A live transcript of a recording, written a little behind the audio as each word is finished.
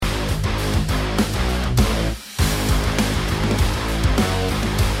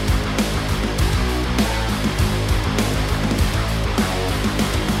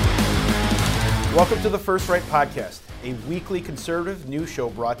Welcome to the First Right Podcast, a weekly conservative news show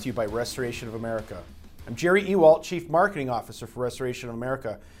brought to you by Restoration of America. I'm Jerry Ewalt, Chief Marketing Officer for Restoration of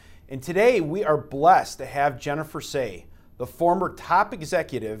America, and today we are blessed to have Jennifer Sey, the former top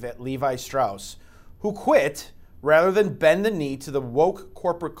executive at Levi Strauss, who quit rather than bend the knee to the woke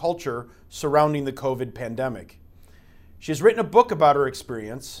corporate culture surrounding the COVID pandemic. She has written a book about her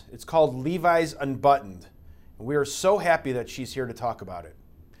experience. It's called Levi's Unbuttoned, and we are so happy that she's here to talk about it.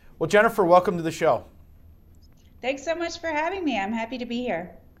 Well, Jennifer, welcome to the show. Thanks so much for having me. I'm happy to be here.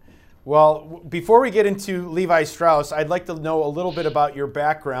 Well, before we get into Levi Strauss, I'd like to know a little bit about your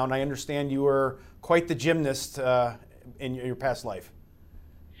background. I understand you were quite the gymnast in your past life.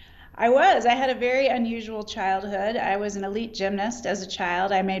 I was. I had a very unusual childhood. I was an elite gymnast as a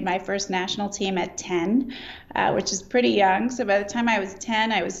child. I made my first national team at 10, which is pretty young. So by the time I was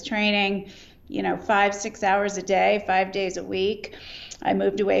 10, I was training, 5-6 hours a day, 5 days a week. I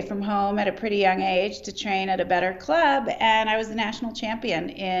moved away from home at a pretty young age to train at a better club, and I was the national champion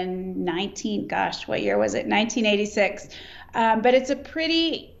in 1986. But it's a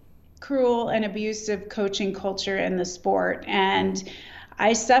pretty cruel and abusive coaching culture in the sport, and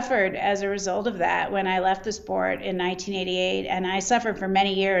I suffered as a result of that when I left the sport in 1988, and I suffered for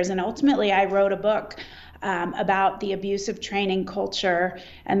many years, and ultimately I wrote a book about the abusive training culture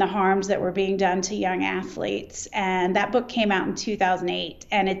and the harms that were being done to young athletes. And that book came out in 2008.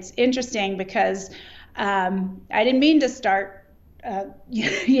 And it's interesting because I didn't mean to start, I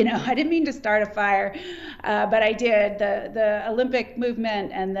didn't mean to start a fire, but I did. The Olympic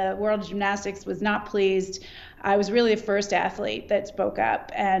movement and the world of gymnastics was not pleased. I was really the first athlete that spoke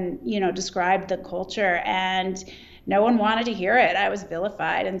up and, described the culture, and no one wanted to hear it. I was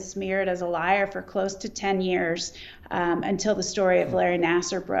vilified and smeared as a liar for close to 10 years until the story of Larry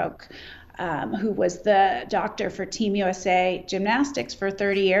Nassar broke, who was the doctor for Team USA Gymnastics for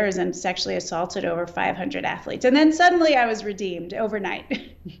 30 years and sexually assaulted over 500 athletes. And then suddenly I was redeemed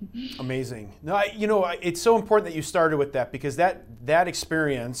overnight. Amazing. No, it's so important that you started with that, because that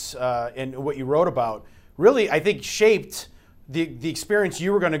experience and what you wrote about really, I think, shaped the experience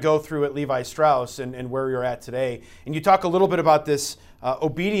you were going to go through at Levi Strauss and where you're at today. And you talk a little bit about this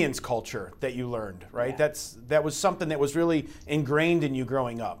obedience culture that you learned, right? Yeah. That was something that was really ingrained in you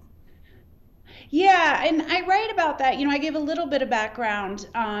growing up. Yeah, and I write about that. I give a little bit of background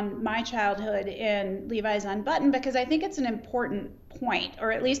on my childhood in Levi's Unbuttoned because I think it's an important point,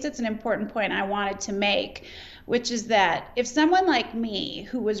 or at least it's an important point I wanted to make, which is that if someone like me,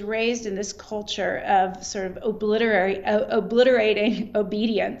 who was raised in this culture of sort of obliterating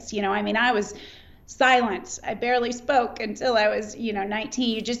obedience, I was silent. I barely spoke until I was,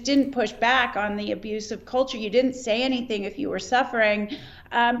 19. You just didn't push back on the abusive culture. You didn't say anything if you were suffering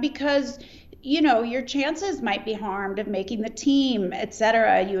because your chances might be harmed of making the team, et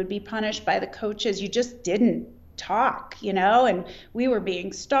cetera. You would be punished by the coaches. You just didn't talk, and we were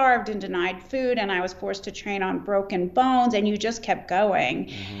being starved and denied food, and I was forced to train on broken bones, and you just kept going.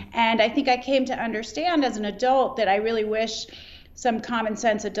 Mm-hmm. And I think I came to understand as an adult that I really wish some common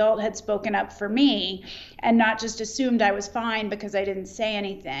sense adult had spoken up for me and not just assumed I was fine because I didn't say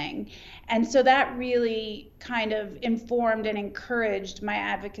anything. And so that really kind of informed and encouraged my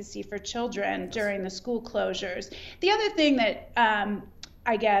advocacy for children during the school closures. The other thing that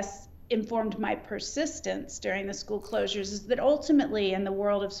I guess informed my persistence during the school closures is that ultimately in the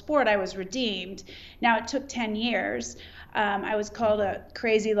world of sport I was redeemed. Now it took 10 years. I was called a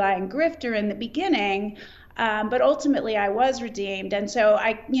crazy lying grifter in the beginning, but ultimately I was redeemed. And so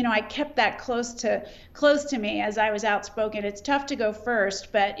I kept that close to me as I was outspoken. It's tough to go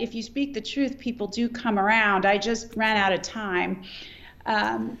first, but if you speak the truth, people do come around. I just ran out of time.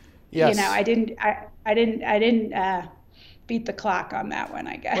 Yes. I didn't beat the clock on that one,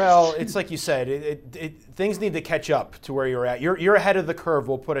 I guess. Well, it's like you said, things need to catch up to where you're at. You're ahead of the curve,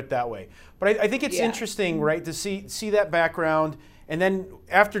 we'll put it that way. But I think it's interesting, right, to see that background. And then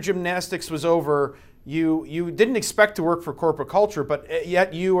after gymnastics was over, you didn't expect to work for corporate culture, but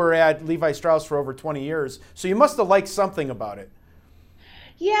yet you were at Levi Strauss for over 20 years. So you must have liked something about it.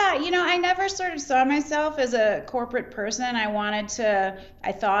 Yeah, I never sort of saw myself as a corporate person. I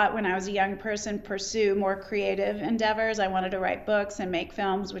thought when I was a young person, pursue more creative endeavors. I wanted to write books and make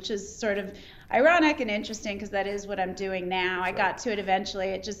films, which is sort of ironic and interesting because that is what I'm doing now. I got to it eventually.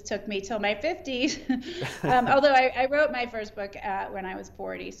 It just took me till my 50s, although I wrote my first book when I was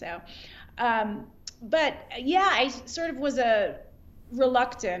 40. So, but yeah, I sort of was a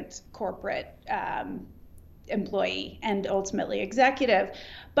reluctant corporate employee and ultimately executive.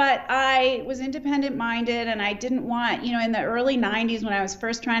 But I was independent minded and I didn't want, in the early 90s when I was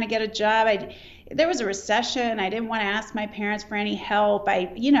first trying to get a job, there was a recession. I didn't want to ask my parents for any help.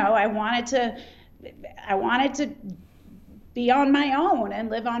 I wanted to I wanted to be on my own and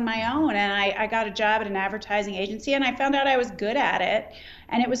live on my own. And I got a job at an advertising agency, and I found out I was good at it.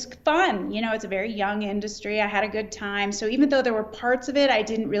 And it was fun. It's a very young industry. I had a good time. So even though there were parts of it I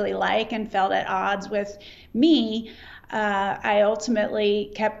didn't really like and felt at odds with me, I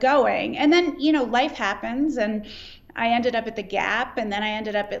ultimately kept going. And then, life happens, and I ended up at the Gap, and then I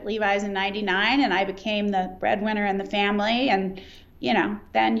ended up at Levi's in '99, and I became the breadwinner in the family. And,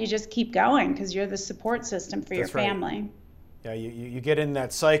 then you just keep going because you're the support system for your family. Right. Yeah, you get in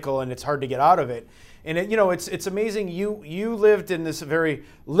that cycle, and it's hard to get out of it. And it's amazing. You lived in this very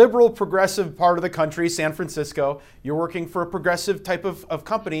liberal, progressive part of the country, San Francisco. You're working for a progressive type of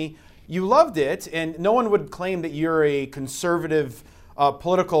company. You loved it, and no one would claim that you're a conservative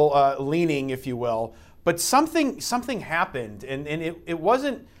political leaning, if you will. But something happened, and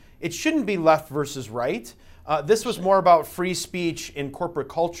it shouldn't be left versus right. This was more about free speech in corporate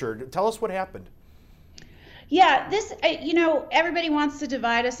culture. Tell us what happened. Yeah, everybody wants to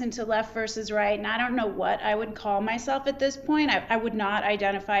divide us into left versus right, and I don't know what I would call myself at this point. I would not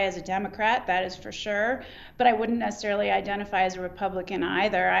identify as a Democrat, that is for sure, but I wouldn't necessarily identify as a Republican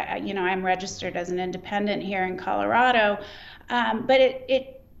either. I'm registered as an independent here in Colorado, but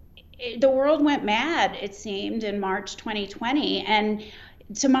the world went mad, it seemed, in March 2020, and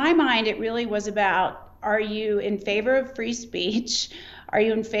to my mind, it really was about, are you in favor of free speech? Are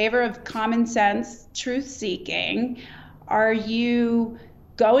you in favor of common sense, truth seeking? Are you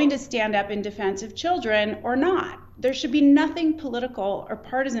going to stand up in defense of children or not? There should be nothing political or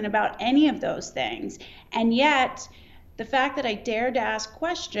partisan about any of those things. And yet, the fact that I dared to ask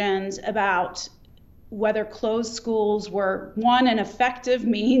questions about whether closed schools were, one, an effective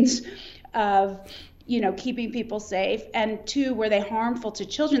means of keeping people safe, and two, were they harmful to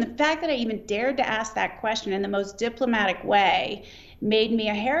children? The fact that I even dared to ask that question in the most diplomatic way made me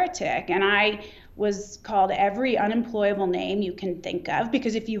a heretic, and I was called every unemployable name you can think of,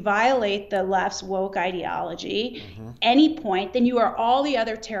 because if you violate the left's woke ideology any point, then you are all the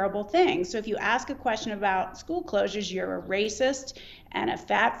other terrible things. So if you ask a question about school closures, you're a racist and a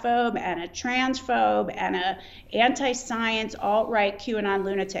fatphobe and a transphobe and a anti-science, alt-right, QAnon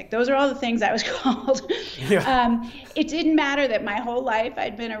lunatic. Those are all the things I was called. Yeah. It didn't matter that my whole life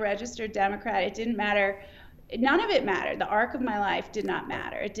I'd been a registered Democrat. It didn't matter. None of it mattered. The arc of my life did not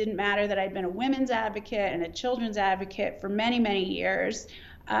matter. It didn't matter that I'd been a women's advocate and a children's advocate for many, many years.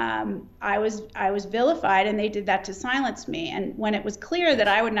 I was vilified, and they did that to silence me. And when it was clear that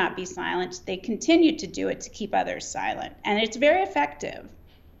I would not be silenced, they continued to do it to keep others silent. And it's very effective.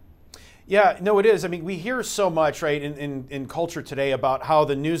 Yeah, no, it is. I mean, we hear so much, right, in culture today about how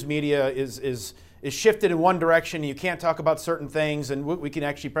the news media is shifted in one direction. You can't talk about certain things, and we can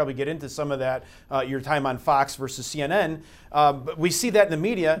actually probably get into some of that, your time on Fox versus CNN. But we see that in the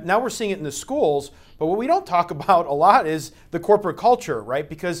media. Now we're seeing it in the schools. But what we don't talk about a lot is the corporate culture, right?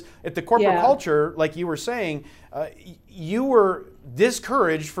 Because at the corporate culture, like you were saying, you were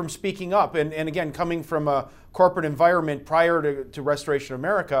discouraged from speaking up. And again, coming from a corporate environment prior to Restoration of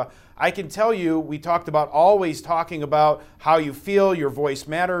America, I can tell you we talked about always talking about how you feel, your voice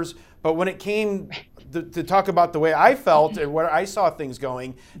matters. But when it came to talk about the way I felt and where I saw things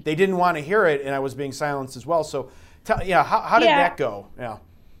going, they didn't want to hear it, and I was being silenced as well. So, how did that go? Yeah.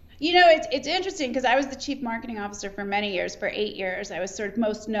 It's interesting because I was the chief marketing officer for many years, for 8 years. I was sort of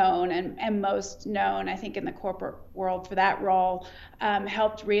most known and most known, I think, in the corporate world for that role.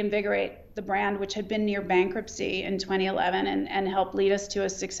 Helped reinvigorate the brand, which had been near bankruptcy in 2011, and helped lead us to a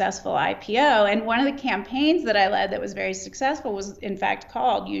successful IPO. And one of the campaigns that I led that was very successful was, in fact,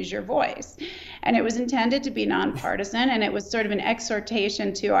 called Use Your Voice. And it was intended to be nonpartisan, and it was sort of an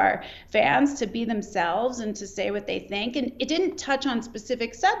exhortation to our fans to be themselves and to say what they think. And it didn't touch on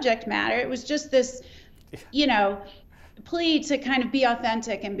specific subject matter. It was just this, plea to kind of be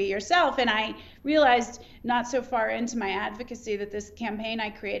authentic and be yourself. And I realized not so far into my advocacy that this campaign I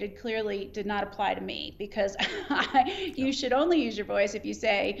created clearly did not apply to me, because you should only use your voice if you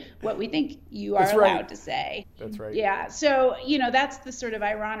say what we think you are allowed to say. That's right. Yeah. So, that's the sort of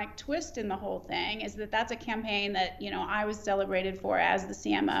ironic twist in the whole thing, is that that's a campaign that, I was celebrated for as the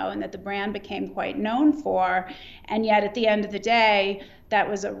CMO, and that the brand became quite known for. And yet at the end of the day, that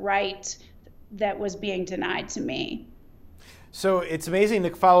was a right that was being denied to me. So it's amazing to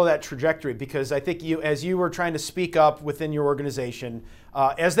follow that trajectory, because I think as you were trying to speak up within your organization,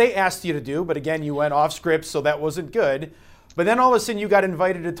 as they asked you to do, but again, you went off script, so that wasn't good. But then all of a sudden you got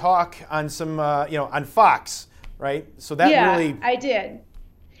invited to talk on some, on Fox, right? So that really... I did.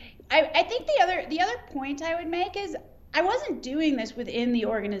 I think the other point I would make is I wasn't doing this within the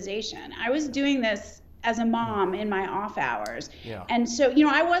organization. I was doing this as a mom in my off hours. Yeah. And so,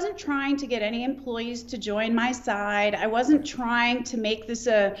 I wasn't trying to get any employees to join my side. I wasn't trying to make this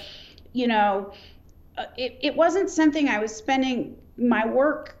it wasn't something I was spending my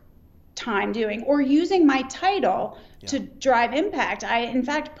work time doing or using my title to drive impact. I, in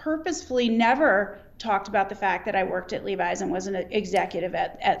fact, purposefully never talked about the fact that I worked at Levi's and was an executive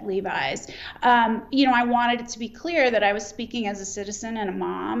at Levi's. I wanted it to be clear that I was speaking as a citizen and a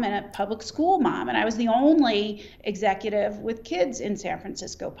mom and a public school mom, and I was the only executive with kids in San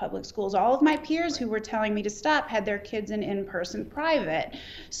Francisco public schools. All of my peers who were telling me to stop had their kids in in-person private.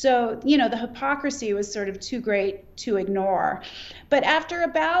 So, the hypocrisy was sort of too great to ignore. But after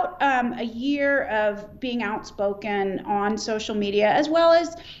about a year of being outspoken on social media, as well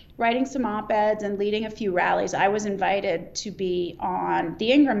as writing some op-eds and leading a few rallies, I was invited to be on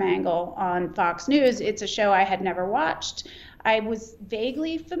The Ingraham Angle on Fox News. It's a show I had never watched. I was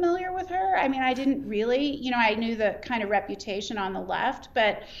vaguely familiar with her. I mean, I didn't really, I knew the kind of reputation on the left,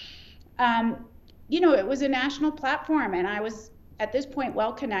 but, it was a national platform, and I was at this point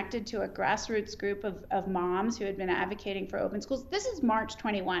well connected to a grassroots group of moms who had been advocating for open schools. This is March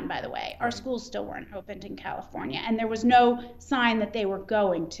 21, by the way. Our schools still weren't opened in California, and there was no sign that they were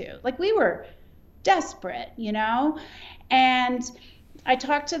going to. Like, we were desperate, And I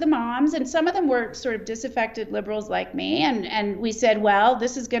talked to the moms, and some of them were sort of disaffected liberals like me, and we said, well,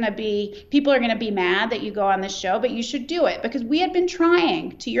 people are going to be mad that you go on this show, but you should do it, because we had been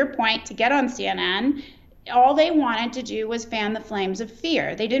trying, to your point, to get on CNN. All they wanted to do was fan the flames of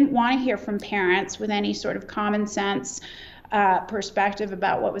fear. They didn't want to hear from parents with any sort of common sense perspective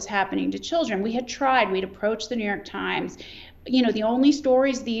about what was happening to children. We had tried. We'd approached the New York Times. The only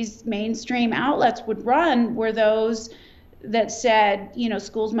stories these mainstream outlets would run were those that said,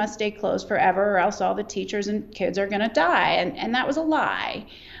 schools must stay closed forever or else all the teachers and kids are going to die. And that was a lie.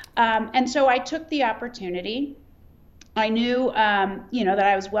 And so I took the opportunity. I knew, that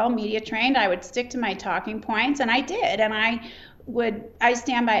I was well media trained. I would stick to my talking points, and I did. And I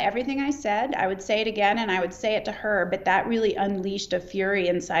stand by everything I said. I would say it again, and I would say it to her, but that really unleashed a fury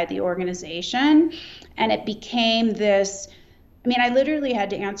inside the organization. And it became this, I literally had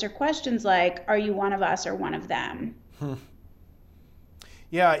to answer questions like, are you one of us or one of them?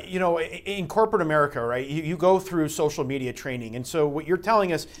 Yeah, in corporate America, right, you go through social media training. And so what you're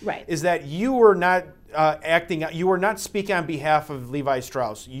telling us is that you were not you were not speaking on behalf of Levi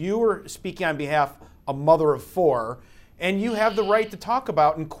Strauss. You were speaking on behalf of a mother of four, and you have the right to talk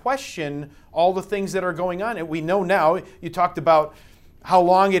about and question all the things that are going on. And we know now, you talked about how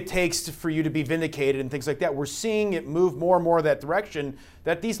long it takes for you to be vindicated and things like that. We're seeing it move more and more that direction,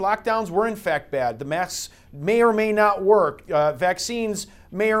 that these lockdowns were in fact bad. The masks may or may not work. Vaccines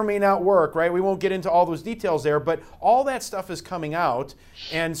may or may not work, right? We won't get into all those details there, but all that stuff is coming out,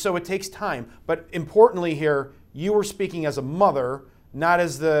 and so it takes time. But importantly here, you were speaking as a mother, not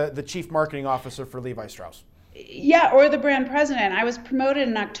as the chief marketing officer for Levi Strauss. Yeah, or the brand president. I was promoted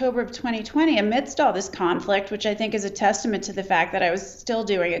in October of 2020 amidst all this conflict, which I think is a testament to the fact that I was still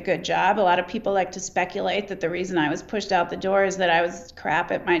doing a good job. A lot of people like to speculate that the reason I was pushed out the door is that I was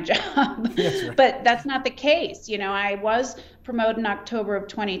crap at my job. Yes, right. But that's not the case. I was promoted in October of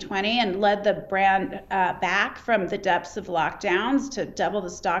 2020 and led the brand back from the depths of lockdowns to double the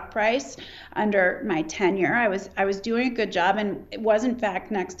stock price under my tenure. I was doing a good job, and it was in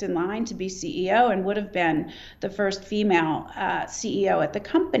fact next in line to be CEO and would have been the first female CEO at the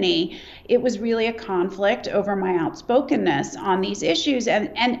company. It was really a conflict over my outspokenness on these issues.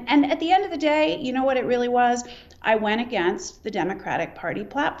 And at the end of the day, you know what it really was? I went against the Democratic Party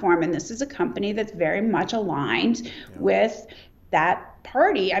platform, and this is a company that's very much aligned with that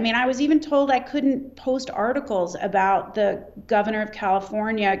party. I was even told I couldn't post articles about the governor of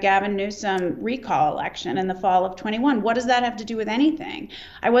California, Gavin Newsom, recall election in the fall of 21. What does that have to do with anything?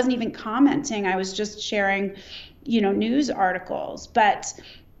 I wasn't even commenting. I was just sharing, news articles. But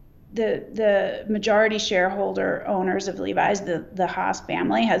the majority shareholder owners of Levi's, the Haas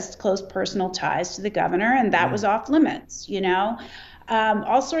family, has close personal ties to the governor, and that was off limits,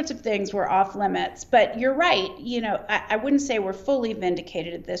 all sorts of things were off limits. But you're right, I wouldn't say we're fully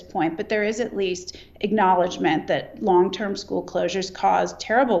vindicated at this point, but there is at least acknowledgement that long-term school closures cause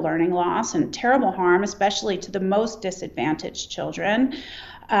terrible learning loss and terrible harm, especially to the most disadvantaged children.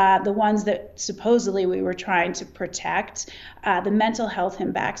 The ones that supposedly we were trying to protect. The mental health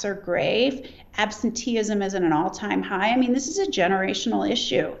impacts are grave. Absenteeism is at an all-time high. This is a generational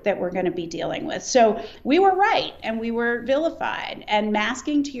issue that we're going to be dealing with. So we were right, and we were vilified. And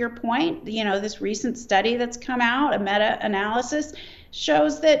masking, to your point, this recent study that's come out, a meta-analysis,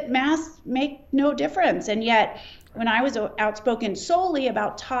 shows that masks make no difference. And yet when I was outspoken solely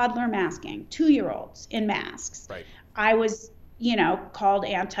about toddler masking, 2-year-olds in masks. Right. I was, called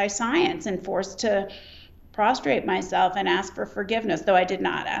anti-science and forced to prostrate myself and ask for forgiveness, though I did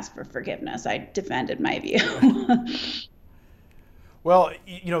not ask for forgiveness. I defended my view. Well,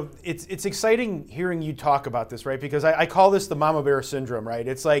 it's exciting hearing you talk about this, right? Because I call this the mama bear syndrome, right?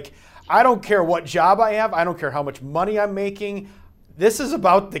 It's like, I don't care what job I have. I don't care how much money I'm making. This is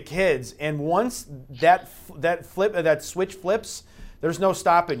about the kids. And once that switch flips, there's no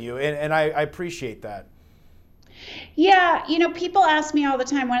stopping you. And I appreciate that. Yeah, people ask me all the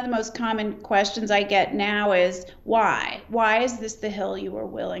time, one of the most common questions I get now is, why? Why is this the hill you were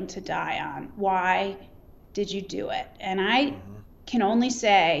willing to die on? Why did you do it? And I can only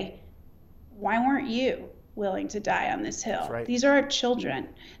say, why weren't you willing to die on this hill? Right. These are our children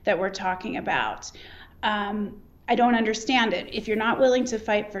that we're talking about. I don't understand it. If you're not willing to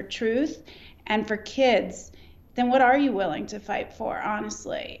fight for truth and for kids, then what are you willing to fight for?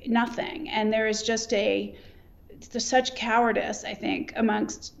 Honestly, nothing. And there is just there's such cowardice, I think,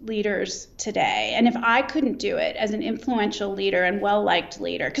 amongst leaders today. And if I couldn't do it as an influential leader and well-liked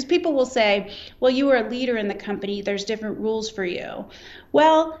leader, because people will say, well, you were a leader in the company, there's different rules for you.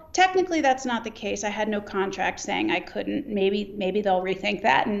 Well, technically that's not the case. I had no contract saying I couldn't. Maybe they'll rethink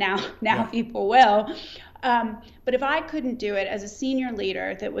that, and now people will. But if I couldn't do it as a senior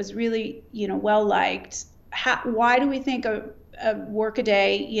leader that was really, well-liked, why do we think a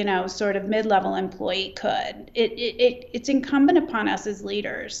workaday, sort of mid-level employee could? It's incumbent upon us as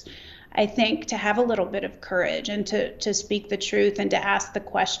leaders, I think, to have a little bit of courage and to speak the truth and to ask the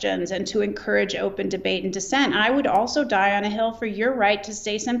questions and to encourage open debate and dissent. I would also die on a hill for your right to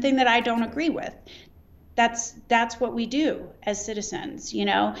say something that I don't agree with. That's what we do as citizens.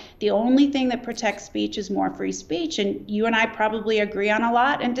 The only thing that protects speech is more free speech, and you and I probably agree on a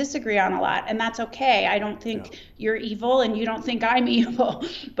lot and disagree on a lot, and that's okay. I don't think you're evil and you don't think I'm evil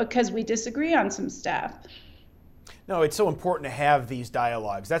because we disagree on some stuff. No, it's so important to have these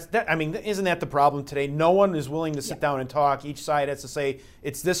dialogues. Isn't that the problem today? No one is willing to sit down and talk. Each side has to say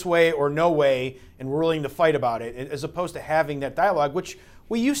it's this way or no way, and we're willing to fight about it, as opposed to having that dialogue, which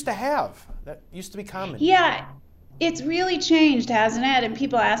we used to have. That used to be common. Yeah, it's really changed, hasn't it? And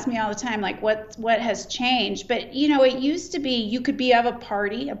people ask me all the time, like, what has changed? But, it used to be you could be of a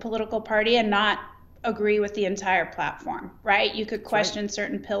political party, and not agree with the entire platform, right? You could question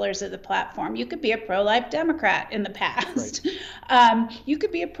certain pillars of the platform. You could be a pro-life Democrat in the past. Right. You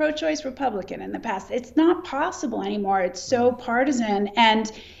could be a pro-choice Republican in the past. It's not possible anymore. It's so partisan,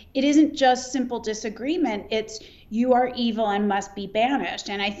 and it isn't just simple disagreement. It's you are evil and must be banished.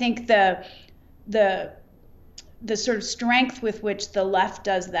 And I think the sort of strength with which the left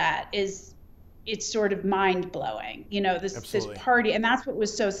does that it's sort of mind-blowing, this party. And that's what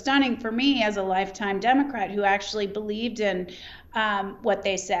was so stunning for me as a lifetime Democrat who actually believed in what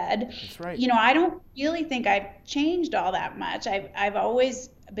they said. That's right. I don't really think I've changed all that much. I've always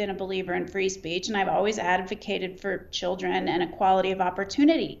been a believer in free speech, and I've always advocated for children and equality of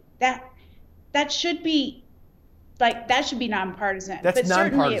opportunity. That should be nonpartisan. That's nonpartisan.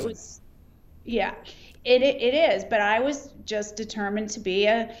 Certainly it was, it is. But I was just determined to be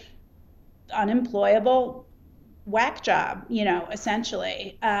a unemployable whack job,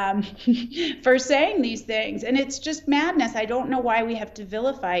 essentially, for saying these things. And it's just madness. I don't know why we have to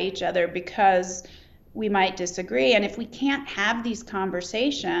vilify each other because we might disagree. And if we can't have these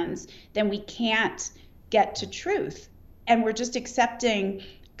conversations, then we can't get to truth. And we're just accepting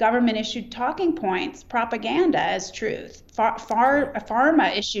government-issued talking points, propaganda as truth,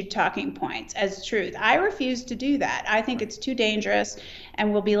 pharma-issued talking points as truth. I refuse to do that. I think it's too dangerous,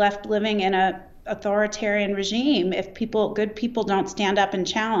 and we'll be left living in a authoritarian regime if good people don't stand up and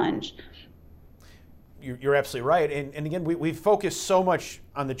challenge. You're absolutely right. And again, we focus so much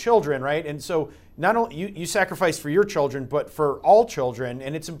on the children, right? And so not only you sacrifice for your children, but for all children,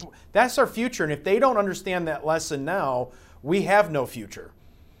 and that's our future. And if they don't understand that lesson now, we have no future.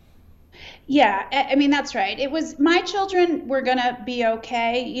 Yeah, that's right. It was, my children were going to be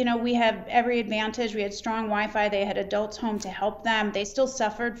okay. We have every advantage. We had strong Wi-Fi. They had adults home to help them. They still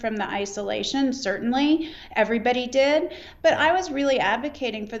suffered from the isolation, certainly. Everybody did. But I was really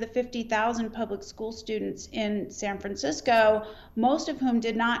advocating for the 50,000 public school students in San Francisco, most of whom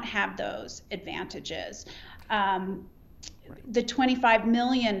did not have those advantages. The 25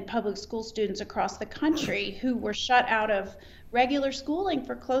 million public school students across the country who were shut out of regular schooling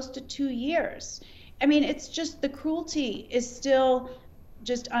for close to 2 years. It's just, the cruelty is still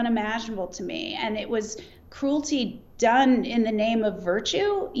just unimaginable to me. And it was cruelty done in the name of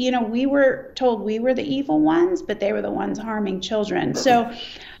virtue. We were told we were the evil ones, but they were the ones harming children. So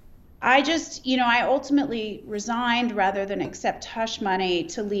I just, I ultimately resigned rather than accept hush money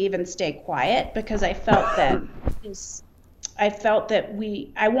to leave and stay quiet because I felt that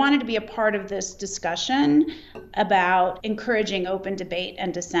I wanted to be a part of this discussion about encouraging open debate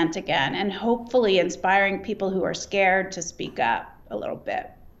and dissent again, and hopefully inspiring people who are scared to speak up a little bit.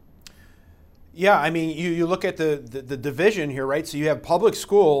 Yeah, I mean, you look at the division here, right? So you have public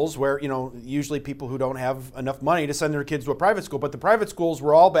schools where, usually people who don't have enough money to send their kids to a private school, but the private schools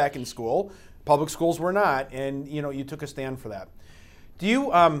were all back in school. Public schools were not, and, you took a stand for that. Do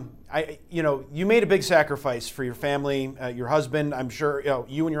you, you made a big sacrifice for your family, your husband. I'm sure,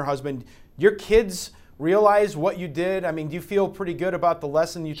 you and your husband, your kids realize what you did. I mean, do you feel pretty good about the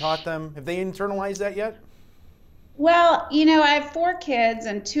lesson you taught them? Have they internalized that yet? Well, I have 4 kids,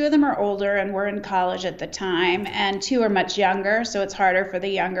 and 2 of them are older and were in college at the time, and 2 are much younger, so it's harder for the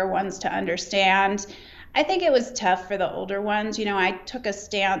younger ones to understand. I think it was tough for the older ones. I took a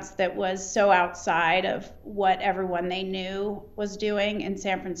stance that was so outside of what everyone they knew was doing in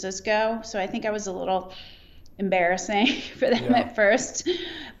San Francisco, so I think I was a little embarrassing for them at first,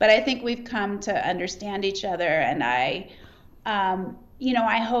 but I think we've come to understand each other, and I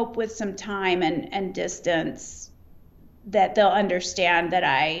hope with some time and distance that they'll understand that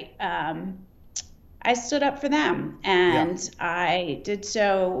I stood up for them, and I did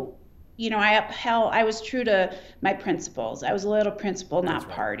so. I was true to my principles. I was a little principle, not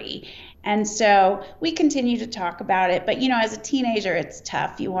party. And so we continue to talk about it. But, as a teenager, it's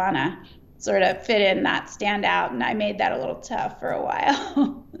tough. You want to sort of fit in, not stand out. And I made that a little tough for a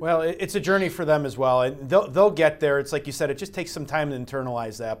while. Well, it's a journey for them as well. And they'll get there. It's like you said, it just takes some time to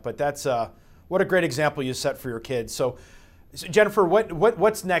internalize that. But that's what a great example you set for your kids. So Jennifer,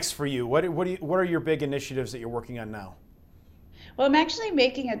 what's next for you? What are your big initiatives that you're working on now? Well, I'm actually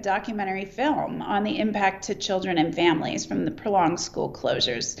making a documentary film on the impact to children and families from the prolonged school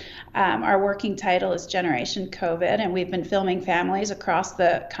closures. Our working title is Generation COVID, and we've been filming families across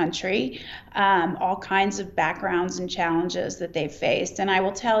the country, all kinds of backgrounds and challenges that they've faced. And I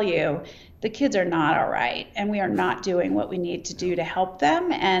will tell you, the kids are not all right, and we are not doing what we need to do to help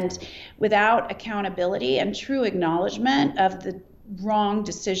them. And without accountability and true acknowledgement of the wrong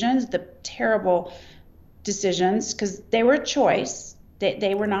decisions, the terrible decisions, because they were a choice,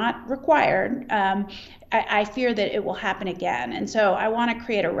 they were not required, I fear that it will happen again. And so I want to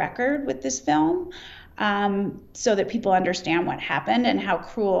create a record with this film so that people understand what happened and how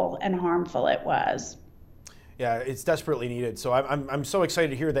cruel and harmful it was. Yeah, it's desperately needed. So I'm so excited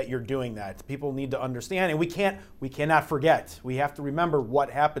to hear that you're doing that. People need to understand, and we cannot forget. We have to remember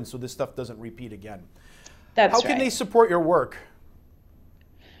what happened so this stuff doesn't repeat again. That's right. How can they support your work?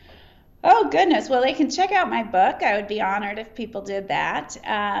 Oh, goodness. Well, they can check out my book. I would be honored if people did that.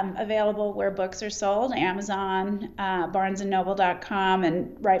 Available where books are sold, Amazon, barnesandnoble.com,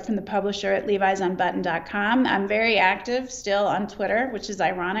 and right from the publisher at levisunbuttoned.com. I'm very active still on Twitter, which is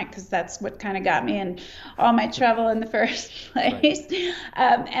ironic because that's what kind of got me in all my trouble in the first place. Right.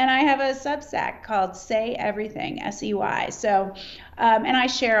 And I have a Substack called Say Everything, SEY. So, and I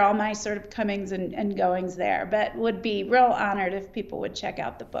share all my sort of comings and goings there, but would be real honored if people would check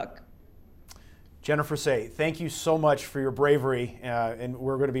out the book. Jennifer Say, thank you so much for your bravery, and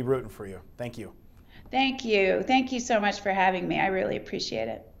we're going to be rooting for you. Thank you. Thank you. Thank you so much for having me. I really appreciate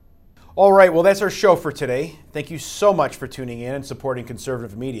it. All right, well, that's our show for today. Thank you so much for tuning in and supporting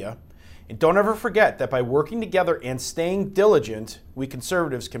conservative media. And don't ever forget that by working together and staying diligent, we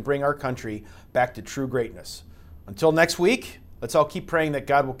conservatives can bring our country back to true greatness. Until next week, let's all keep praying that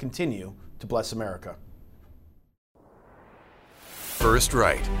God will continue to bless America. First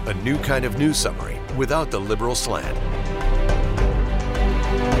Right, a new kind of news summary without the liberal slant.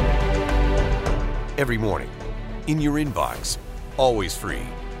 Every morning, in your inbox, always free.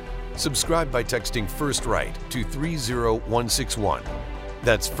 Subscribe by texting First Right to 30161.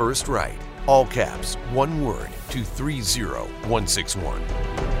 That's First Right, all caps, one word, to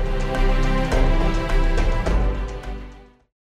 30161.